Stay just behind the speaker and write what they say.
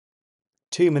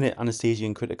2-minute anesthesia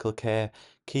in critical care,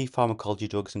 key pharmacology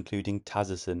drugs including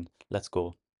TAZOCIN. Let's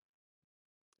go.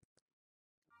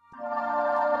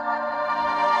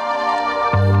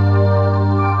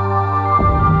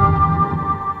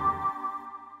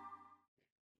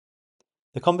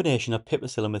 The combination of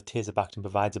piperacillin with tazobactam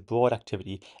provides a broad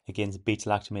activity against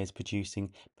beta-lactamase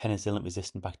producing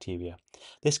penicillin-resistant bacteria.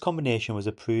 This combination was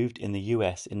approved in the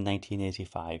US in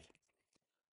 1985.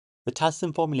 The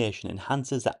TAZOCIN formulation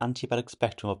enhances the antibiotic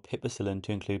spectrum of piperacillin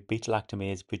to include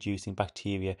beta-lactamase producing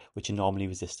bacteria which are normally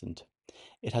resistant.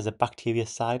 It has a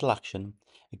bactericidal action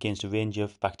against a range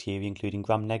of bacteria including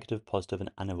gram-negative, positive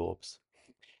and anaerobes.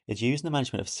 It's used in the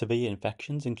management of severe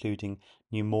infections including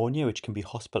pneumonia, which can be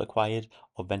hospital-acquired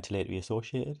or ventilatory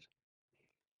associated,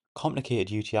 complicated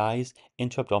UTIs,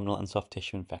 intra-abdominal and soft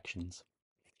tissue infections.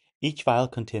 Each vial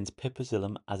contains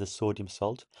piperacillin as a sodium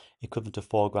salt equivalent to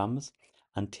 4 grams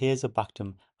and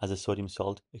tazobactam as a sodium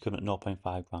salt equivalent to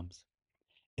 0.5 grams.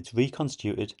 It's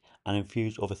reconstituted and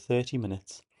infused over 30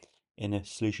 minutes in a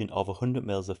solution of 100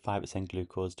 ml of 5%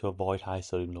 glucose to avoid high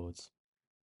sodium loads.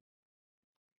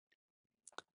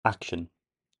 Action.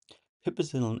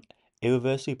 Piperacillin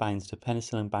irreversibly binds to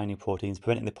penicillin binding proteins,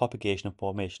 preventing the propagation and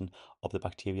formation of the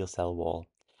bacterial cell wall.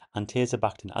 And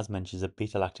tazobactam, as mentioned, is a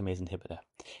beta-lactamase inhibitor.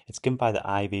 It's given by the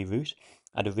IV route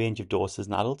at a range of doses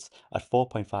in adults at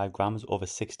 4.5 grams over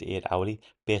 6 to 8 hourly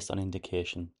based on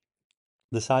indication.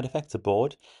 The side effects are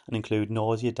broad and include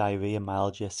nausea, diarrhea,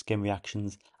 myalgia, skin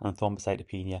reactions, and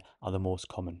thrombocytopenia are the most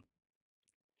common.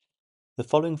 The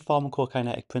following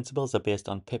pharmacokinetic principles are based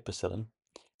on piperacillin.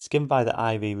 It's given by the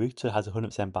IV route, so it has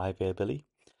 100% bioavailability.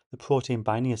 The protein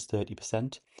binding is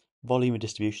 30%. Volume of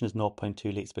distribution is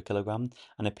 0.2 litres per kilogram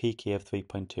and a pK of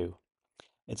 3.2.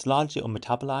 It's largely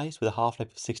unmetabolized with a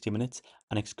half-life of 60 minutes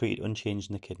and excreted unchanged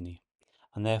in the kidney,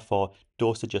 and therefore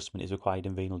dose adjustment is required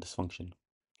in renal dysfunction.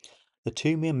 The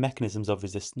two main mechanisms of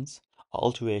resistance are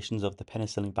alterations of the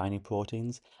penicillin binding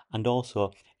proteins and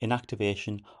also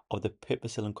inactivation of the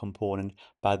piperacillin component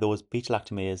by those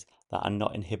beta-lactamases that are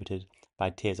not inhibited by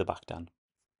tazobactam.